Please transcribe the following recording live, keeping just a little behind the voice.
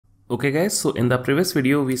Okay guys, so in the previous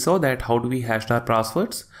video we saw that how do we hash our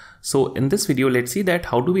passwords. So in this video let's see that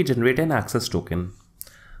how do we generate an access token.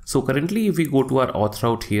 So currently if we go to our auth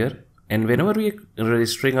route here, and whenever we are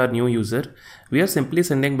registering our new user, we are simply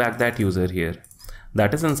sending back that user here.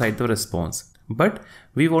 That is inside the response. But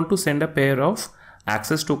we want to send a pair of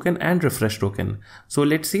access token and refresh token. So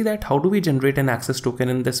let's see that how do we generate an access token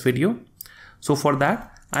in this video. So for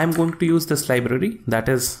that, I'm going to use this library, that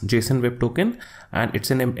is Json Web Token, and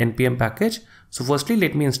it's an npm package. So firstly,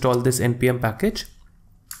 let me install this npm package.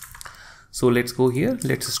 So let's go here,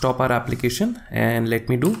 let's stop our application and let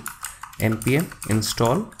me do npm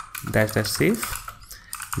install --save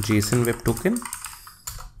Json Web Token.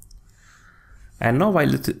 And now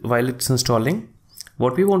while it's installing,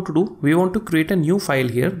 what we want to do, we want to create a new file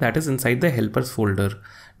here that is inside the helpers folder.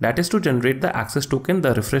 That is to generate the access token,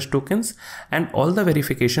 the refresh tokens, and all the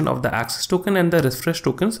verification of the access token and the refresh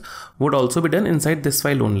tokens would also be done inside this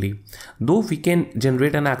file only. Though we can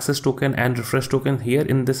generate an access token and refresh token here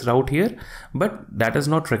in this route here, but that is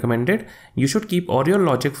not recommended. You should keep all your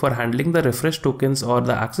logic for handling the refresh tokens or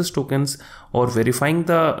the access tokens or verifying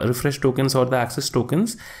the refresh tokens or the access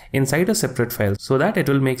tokens inside a separate file, so that it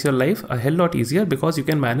will make your life a hell lot easier because you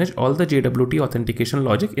can manage all the JWT authentication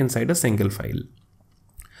logic inside a single file.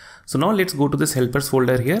 So now let's go to this helpers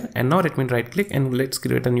folder here, and now let me right click and let's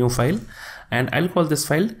create a new file, and I'll call this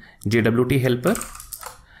file JWT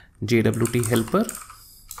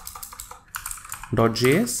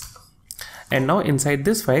helper.js. and now inside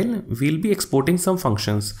this file we'll be exporting some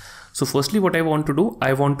functions. So firstly, what I want to do,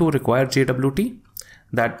 I want to require JWT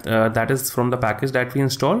that is from the package that we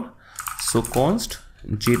installed. So const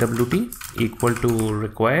JWT equal to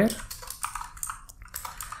require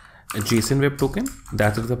Json Web Token,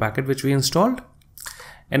 that is the package which we installed.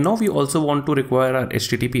 And now we also want to require our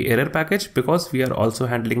HTTP error package because we are also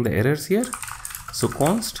handling the errors here. So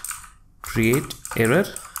const create error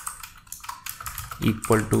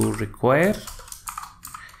equal to require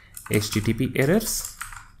HTTP errors.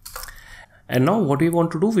 And now what we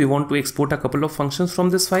want to do, we want to export a couple of functions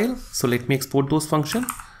from this file. So let me export those functions.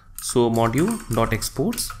 So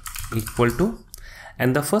module.exports equal to,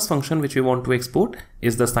 and the first function which we want to export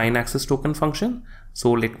is the sign access token function.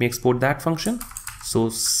 So let me export that function. So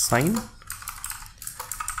sign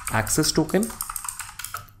access token,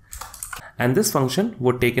 and this function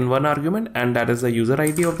would take in one argument, and that is the user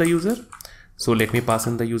ID of the user. So let me pass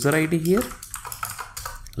in the user ID here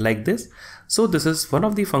like this. So this is one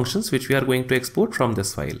of the functions which we are going to export from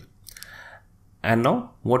this file. And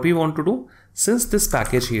now what we want to do, since this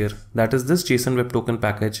package here, that is this Json Web Token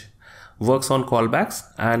package, works on callbacks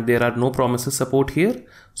and there are no promises support here.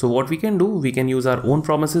 So what we can do, we can use our own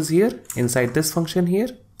promises here inside this function here.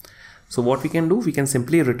 So what we can do, we can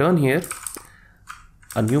simply return here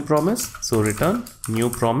a new promise. So return new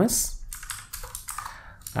promise,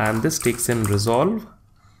 and this takes in resolve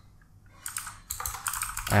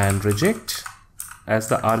and reject as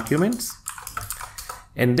the arguments.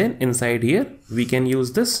 And then inside here, we can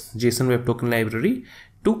use this Json Web Token library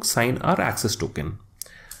to sign our access token.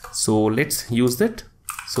 So let's use that.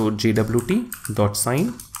 So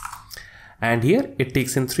jwt.sign, and here it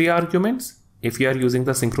takes in 3 arguments if you are using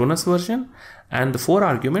the synchronous version, and the 4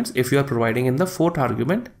 arguments if you are providing in the 4th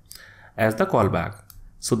argument as the callback.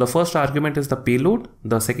 So the first argument is the payload,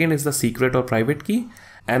 the second is the secret or private key,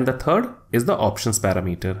 and the third is the options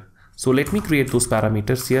parameter. So let me create those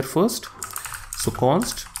parameters here first. So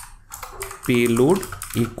const payload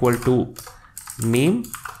equal to name,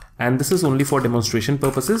 and this is only for demonstration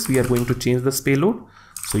purposes. We are going to change this payload.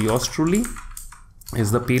 So yours truly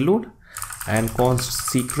is the payload, and const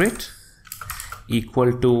secret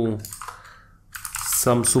equal to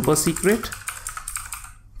some super secret,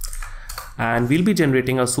 and we'll be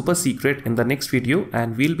generating a super secret in the next video,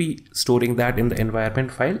 and we'll be storing that in the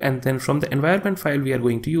environment file, and then from the environment file we are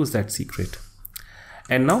going to use that secret.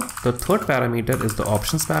 And now the third parameter is the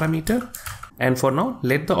options parameter, and for now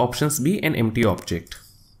let the options be an empty object.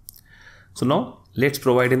 So now let's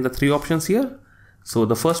provide in the 3 options here. So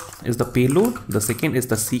the first is the payload, the second is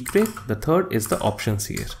the secret, the third is the options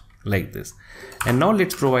here like this. And now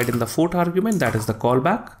let's provide in the 4th argument, that is the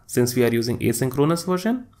callback, since we are using asynchronous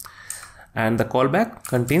version. And the callback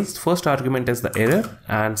contains first argument as the error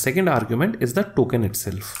and second argument is the token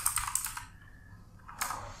itself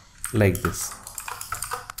like this.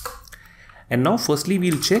 And now firstly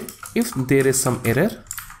we'll check if there is some error.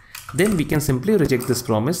 Then we can simply reject this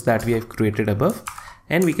promise that we have created above,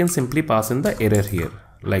 and we can simply pass in the error here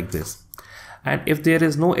like this. And if there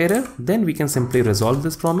is no error, then we can simply resolve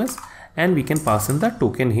this promise and we can pass in the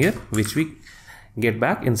token here which we get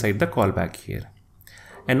back inside the callback here.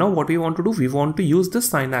 And now what we want to do, we want to use this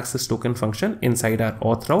sign access token function inside our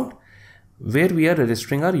auth route where we are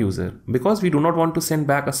registering our user. Because we do not want to send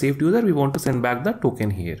back a saved user, we want to send back the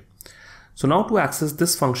token here. So now to access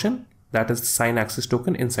this function, that is the sign access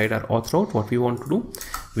token inside our auth route, what we want to do,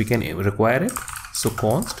 we can require it. So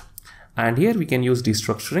const, and here we can use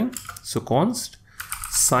destructuring. So const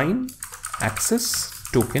sign access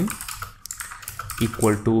token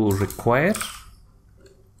equal to require,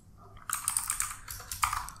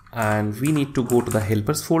 and we need to go to the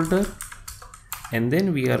helpers folder, and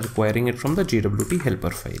then we are requiring it from the JWT helper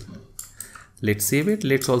file. Let's save it.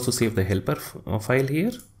 Let's also save the helper file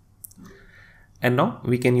here. And now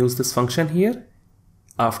we can use this function here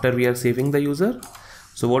after we are saving the user.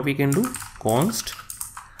 So what we can do, const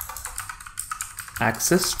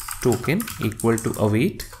access token equal to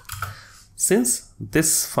await. Since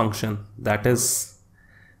this function, that is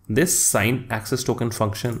this sign access token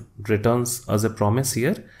function, returns as a promise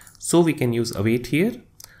here, so we can use await here.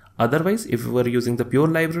 Otherwise, if we were using the pure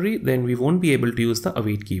library, then we won't be able to use the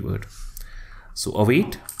await keyword. So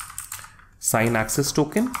await sign access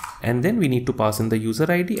token, and then we need to pass in the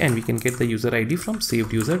user ID, and we can get the user ID from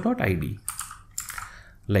saveduser.id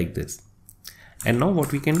like this. And now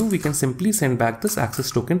what we can do, we can simply send back this access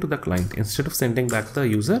token to the client. Instead of sending back the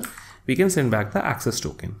user, we can send back the access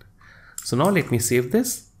token. So now let me save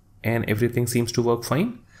this, and everything seems to work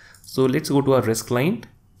fine. So let's go to our REST client,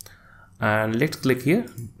 and let's click here,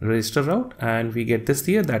 register route, and we get this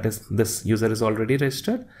here, that is this user is already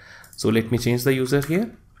registered. So let me change the user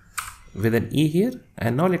here with an E here,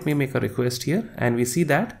 and now let me make a request here, and we see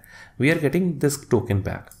that we are getting this token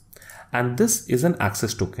back, and this is an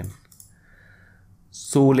access token.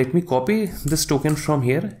 So let me copy this token from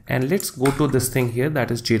here, and let's go to this thing here,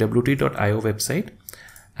 that is jwt.io website,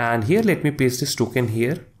 and here let me paste this token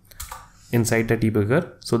here inside the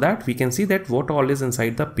debugger so that we can see that what all is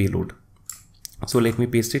inside the payload. So let me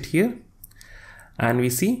paste it here, and we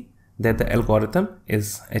see that the algorithm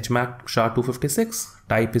is HMAC SHA-256,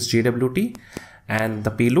 type is JWT, and the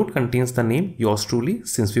payload contains the name yours truly,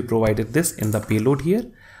 since we provided this in the payload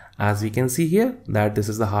here. As we can see here that this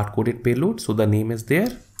is the hard-coded payload, so the name is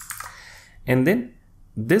there, and then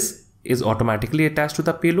this is automatically attached to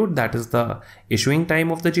the payload, that is the issuing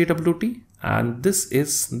time of the JWT, and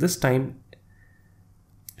this time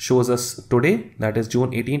shows us today, that is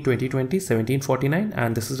June 18, 2020, 1749,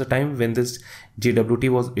 and this is the time when this JWT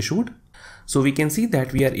was issued. So we can see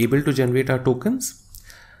that we are able to generate our tokens.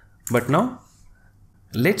 But now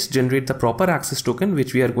let's generate the proper access token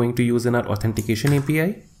which we are going to use in our authentication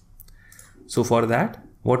API. So for that,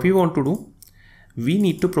 what we want to do, we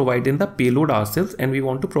need to provide in the payload ourselves, and we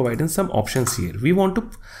want to provide in some options here.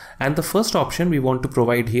 And the first option we want to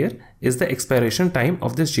provide here is the expiration time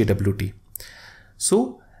of this JWT.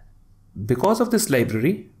 So because of this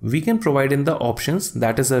library, we can provide in the options,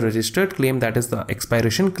 that is a registered claim, that is the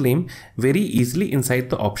expiration claim, very easily inside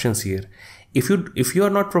the options here. If you are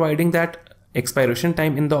not providing that expiration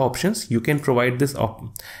time in the options, you can provide this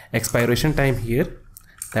expiration time here,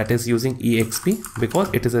 that is using exp, because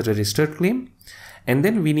it is a registered claim. And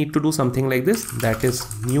then we need to do something like this, that is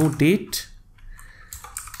new date,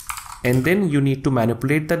 and then you need to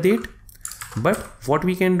manipulate the date. But what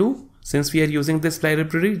we can do, since we are using this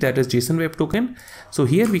library, that is JSON Web Token, so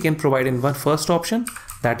here we can provide in one first option,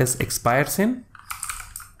 that is expires in,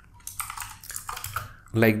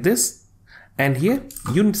 like this. And here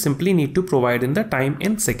you simply need to provide in the time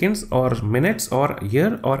in seconds or minutes or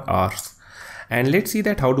year or hours. And let's see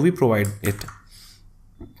that how do we provide it.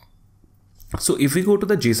 So if we go to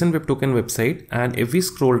the JSON Web Token website, and if we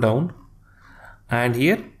scroll down, and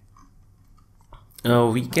here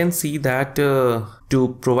we can see that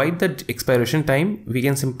to provide the expiration time, we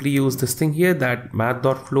can simply use this thing here, that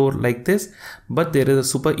math.flow like this, but there is a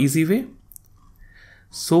super easy way.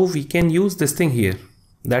 So we can use this thing here,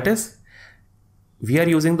 that is we are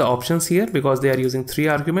using the options here because they are using 3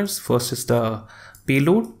 arguments. First is the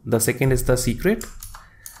payload, the second is the secret,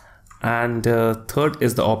 and third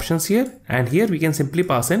is the options here. And here we can simply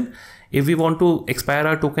pass in, if we want to expire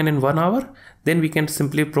our token in 1 hour, then we can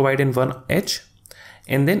simply provide in 1h.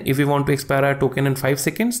 And then if we want to expire our token in 5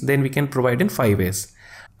 seconds, then we can provide in 5s.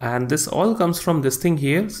 And this all comes from this thing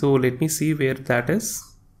here. So let me see where that is.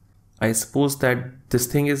 I suppose that this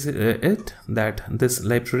thing is it, that this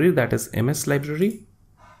library, that is MS library.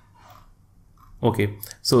 Okay,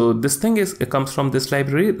 so this thing comes from this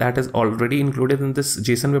library that is already included in this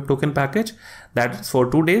JSON Web Token package. That is for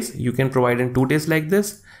 2 days, you can provide in 2 days like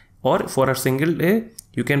this, or for a single day,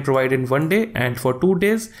 you can provide in 1 day, and for 2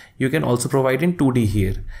 days, you can also provide in 2D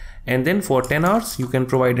here. and then for 10 hours you can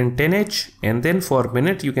provide in 10H, and then for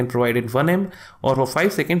minute you can provide in 1M, or for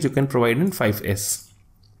 5 seconds you can provide in 5S.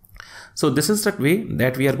 So this is the way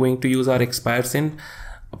that we are going to use our expires in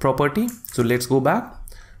property. So let's go back.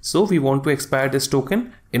 So we want to expire this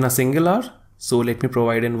token in a single hour. So let me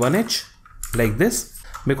provide in 1H like this,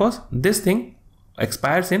 because this thing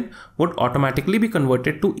expires in would automatically be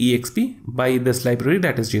converted to EXP by this library,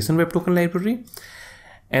 that is JSON Web Token library.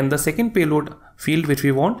 And the second payload field which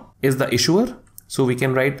we want is the issuer. So we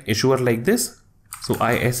can write issuer like this. So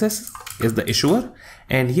ISS is the issuer,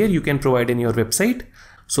 and here you can provide in your website.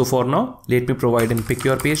 So for now, let me provide in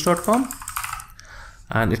pickyourpage.com,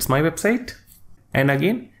 and it's my website. And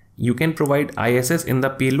again, you can provide ISS in the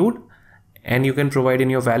payload, and you can provide in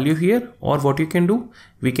your value here, or what you can do,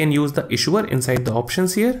 we can use the issuer inside the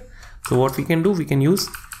options here. So what we can do, we can use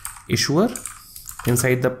issuer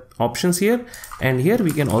inside the options here, and here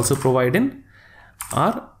we can also provide in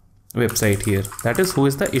our website here, that is who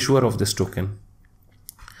is the issuer of this token.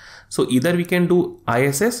 So either we can do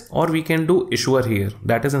ISS or we can do issuer here,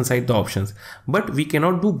 that is inside the options, but we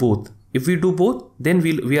cannot do both. If we do both, then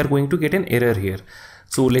we are going to get an error here.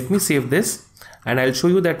 So let me save this and I'll show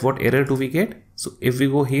you that what error do we get. So if we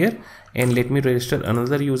go here and let me register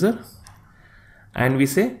another user, and we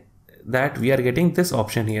say that we are getting this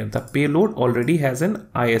option here, the payload already has an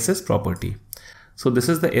ISS property. So this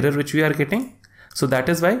is the error which we are getting. So that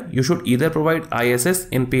is why you should either provide ISS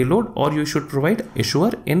in payload or you should provide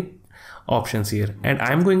issuer in options here. And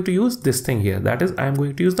I'm going to use this thing here, that is I'm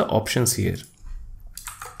going to use the options here.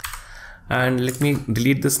 And let me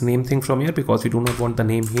delete this name thing from here because we do not want the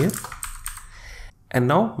name here. And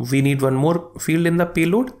now we need one more field in the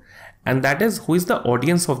payload, and that is who is the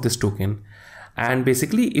audience of this token. And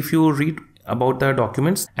basically if you read about the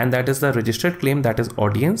documents, and that is the registered claim, that is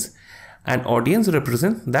audience, and audience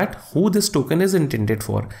represents that who this token is intended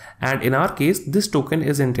for. And in our case, this token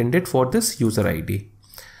is intended for this user ID.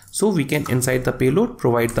 So we can inside the payload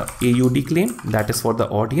provide the AUD claim, that is for the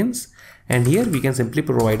audience, and here we can simply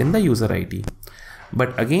provide in the user ID.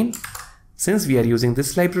 But again, since we are using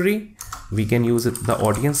this library, we can use the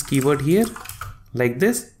audience keyword here like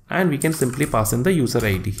this, and we can simply pass in the user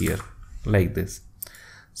ID here like this.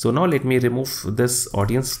 So now let me remove this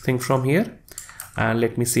audience thing from here, and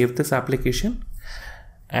let me save this application.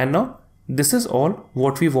 And now this is all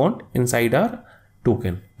what we want inside our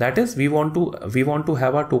token. That is, we want to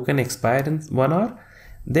have our token expire in 1 hour.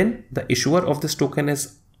 Then the issuer of this token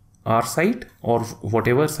is our site, or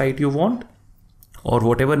whatever site you want, or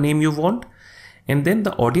whatever name you want. And then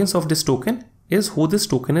the audience of this token is who this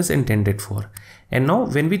token is intended for. And now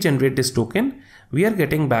when we generate this token, we are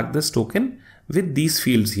getting back this token with these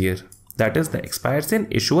fields here, that is the expires in,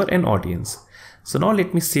 issuer, and audience. So now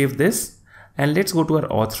let me save this, and let's go to our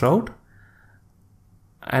auth route.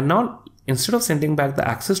 And now instead of sending back the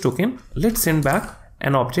access token, let's send back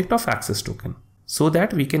an object of access token, so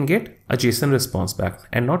that we can get a JSON response back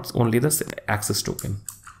and not only the access token.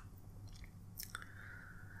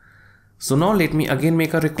 So now let me again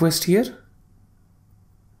make a request here,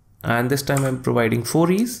 and this time I'm providing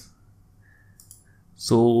 4 E's.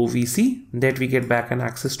 So we see that we get back an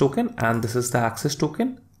access token, and this is the access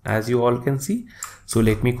token, as you all can see. So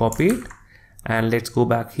let me copy it, and let's go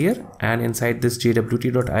back here, and inside this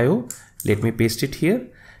JWT.io, let me paste it here,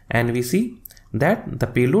 and we see that the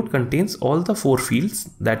payload contains all the 4 fields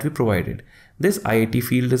that we provided. This IIT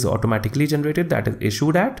field is automatically generated, that is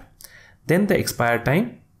issued at, then the expire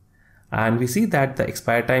time, and we see that the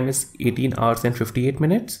expire time is 18 hours and 58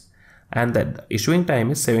 minutes, and the issuing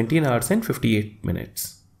time is 17 hours and 58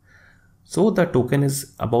 minutes. So the token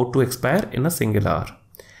is about to expire in a single hour.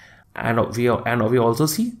 And we also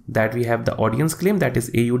see that we have the audience claim, that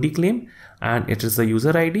is AUD claim, and it is the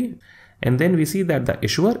user ID. And then we see that the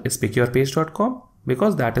issuer is pickyourpage.com,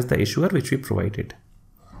 because that is the issuer which we provided.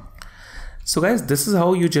 So guys, this is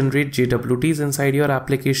how you generate JWTs inside your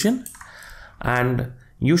application. And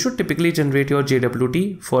you should typically generate your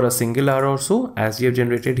JWT for a single hour or so, as you have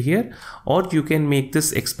generated here, or you can make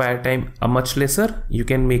this expire time a much lesser. You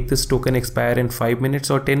can make this token expire in 5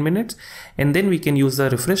 minutes or 10 minutes, and then we can use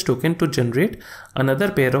the refresh token to generate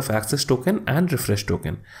another pair of access token and refresh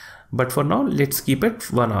token. But for now, let's keep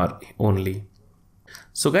it 1 hour only.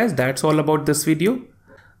 So guys, that's all about this video.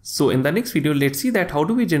 So in the next video, let's see that how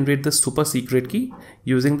do we generate the super secret key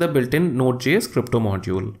using the built-in Node.js crypto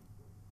module.